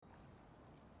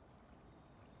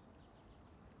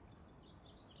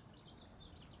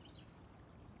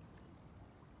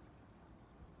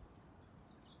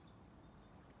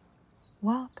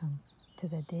Welcome to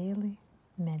the daily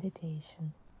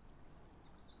meditation.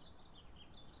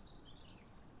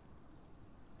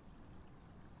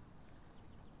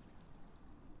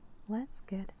 Let's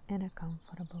get in a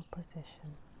comfortable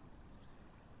position.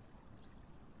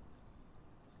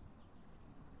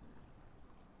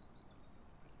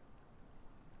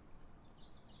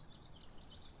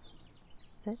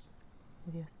 Sit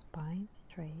with your spine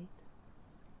straight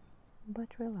but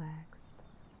relaxed.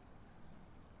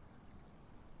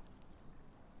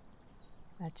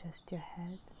 Adjust your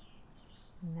head,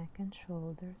 neck and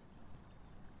shoulders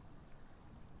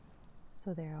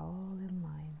so they're all in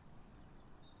line.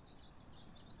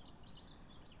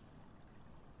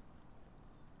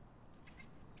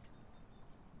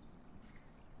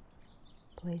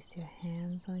 Place your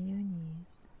hands on your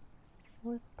knees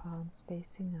with palms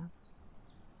facing up,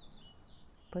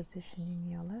 positioning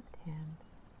your left hand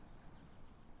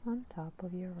on top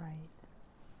of your right.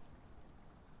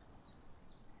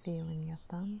 Feeling your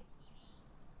thumbs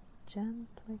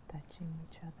gently touching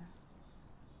each other.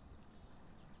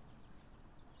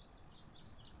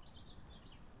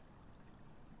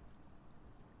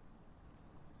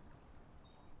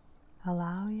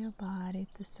 Allow your body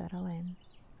to settle in.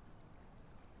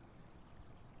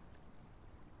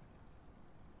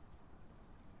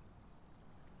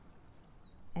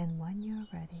 And when you're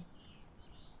ready,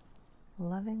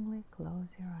 lovingly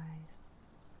close your eyes.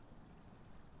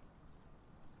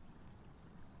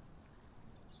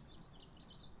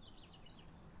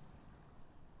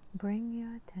 Bring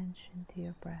your attention to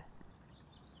your breath.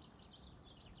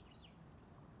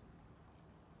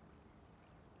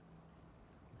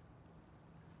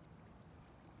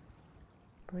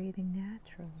 Breathing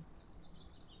naturally.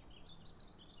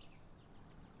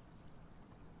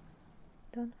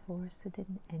 Don't force it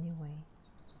in any way.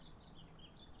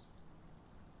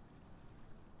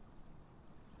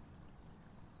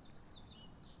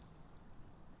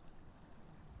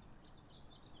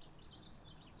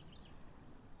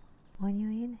 When you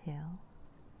inhale,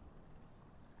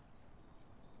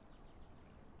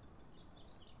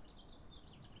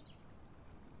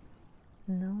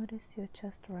 notice your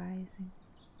chest rising.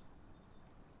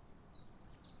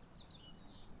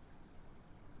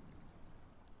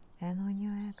 And on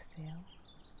your exhale,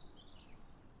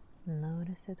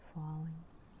 notice it falling.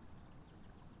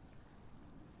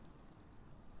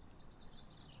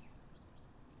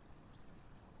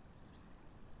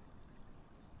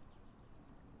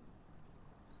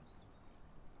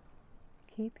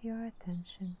 Keep your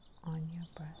attention on your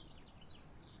breath.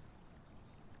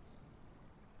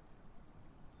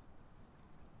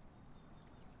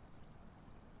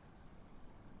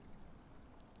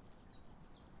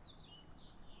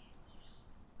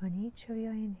 On each of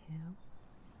your inhale,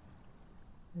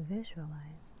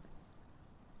 visualize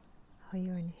how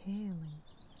you're inhaling,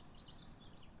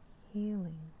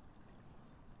 healing,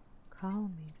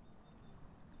 calming,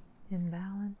 and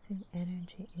balancing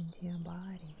energy into your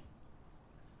body.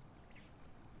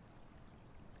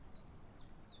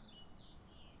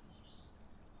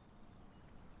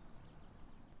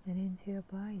 And into your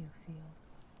biofield.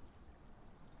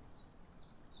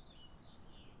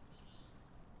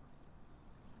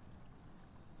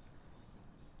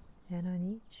 And on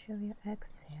each of your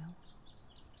exhale,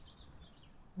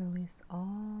 release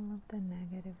all of the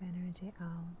negative energy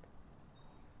out.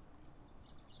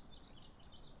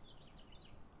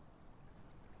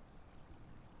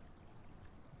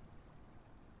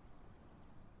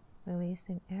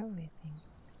 Releasing everything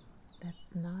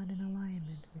that's not in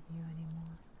alignment with you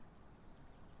anymore.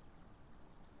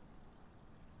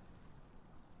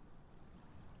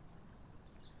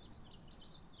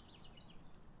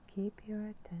 Keep your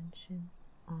attention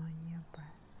on your breath.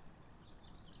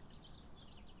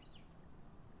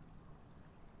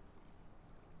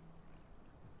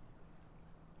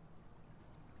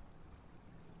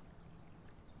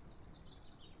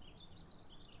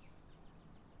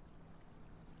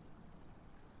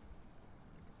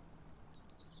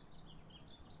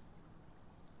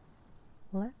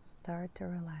 Let's start to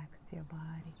relax your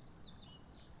body.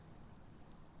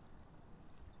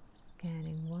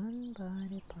 Scanning one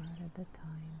body part at a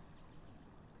time.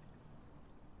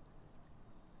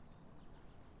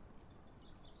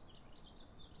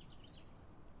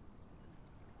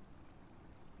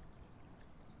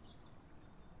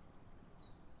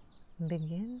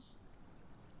 Begin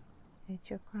at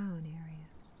your crown area,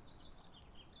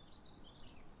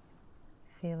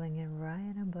 feeling it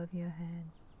right above your head.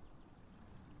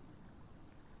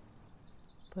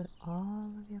 Put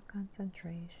all of your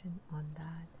concentration on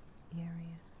that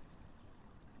area.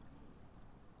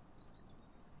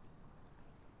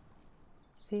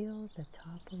 Feel the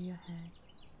top of your head.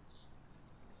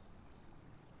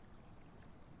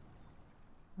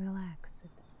 Relax it.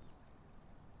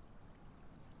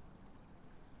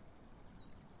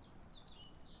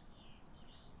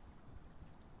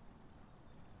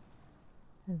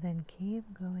 And then keep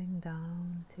going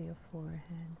down to your forehead.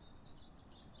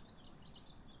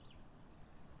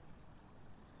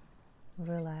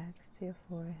 Relax your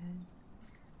forehead.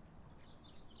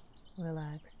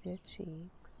 Relax your cheeks.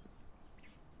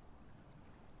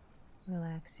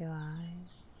 Relax your eyes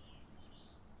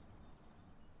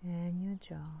and your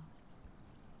jaw.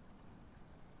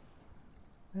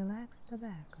 Relax the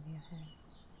back of your head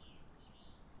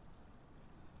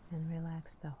and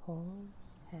relax the whole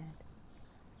head.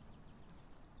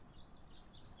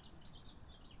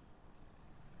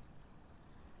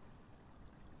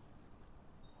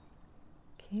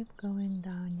 Keep going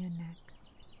down your neck.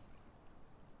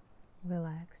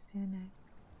 Relax your neck.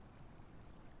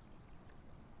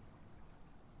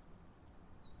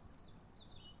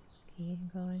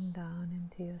 Keep going down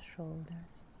into your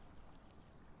shoulders.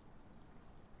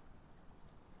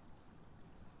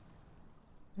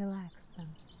 Relax them.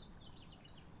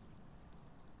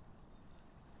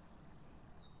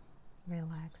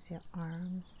 Relax your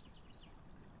arms.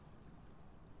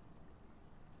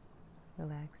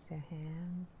 Relax your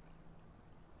hands.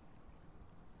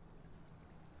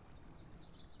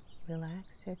 Relax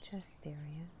your chest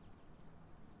area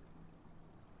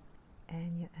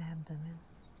and your abdomen.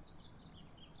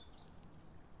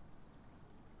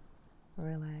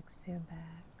 Relax your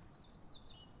back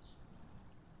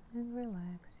and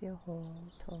relax your whole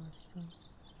torso.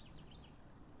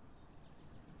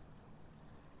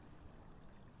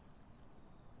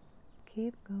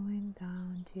 Keep going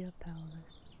down to your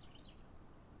pelvis.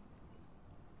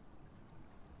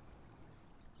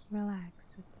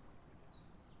 Relax it,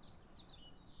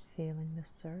 feeling the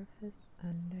surface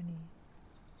underneath.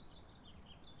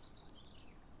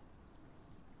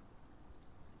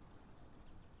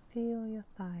 Feel your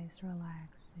thighs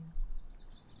relaxing.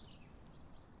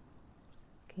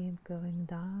 Keep going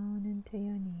down into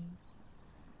your knees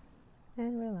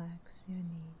and relax your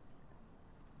knees.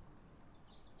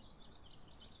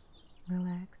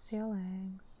 Relax your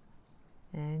legs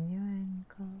and your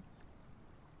ankles.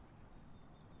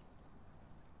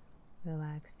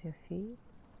 Relax your feet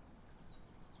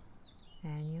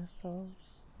and your soles.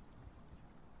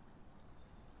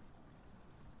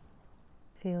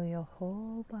 Feel your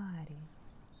whole body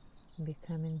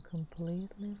becoming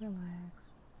completely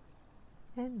relaxed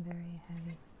and very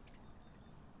heavy.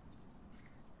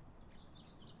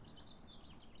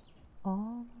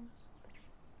 Almost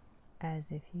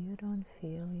as if you don't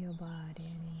feel your body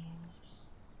anymore.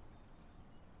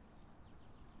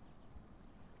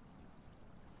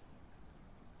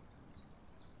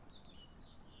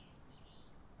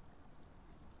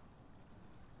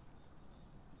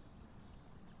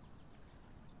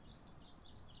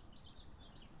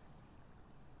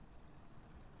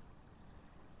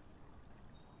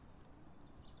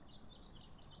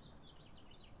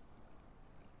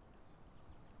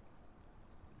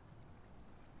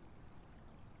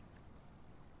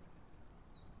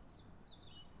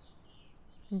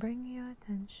 Bring your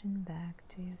attention back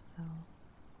to yourself.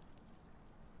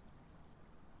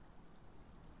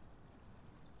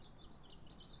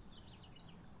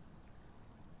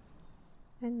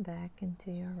 And back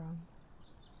into your room.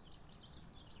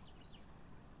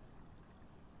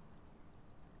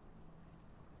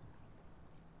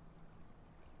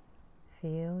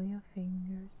 Feel your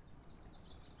fingers.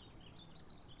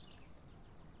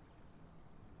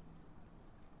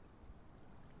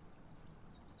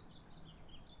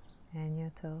 And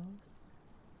your toes.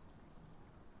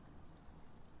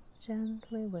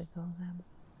 Gently wiggle them.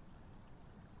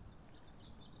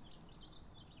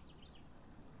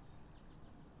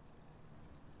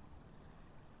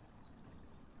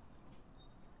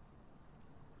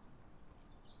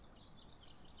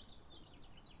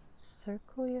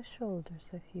 Circle your shoulders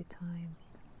a few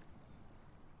times,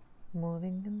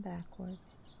 moving them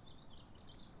backwards.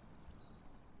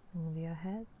 Move your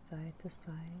head side to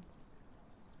side.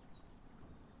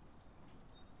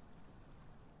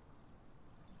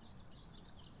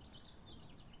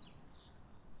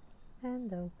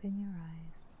 And open your eyes.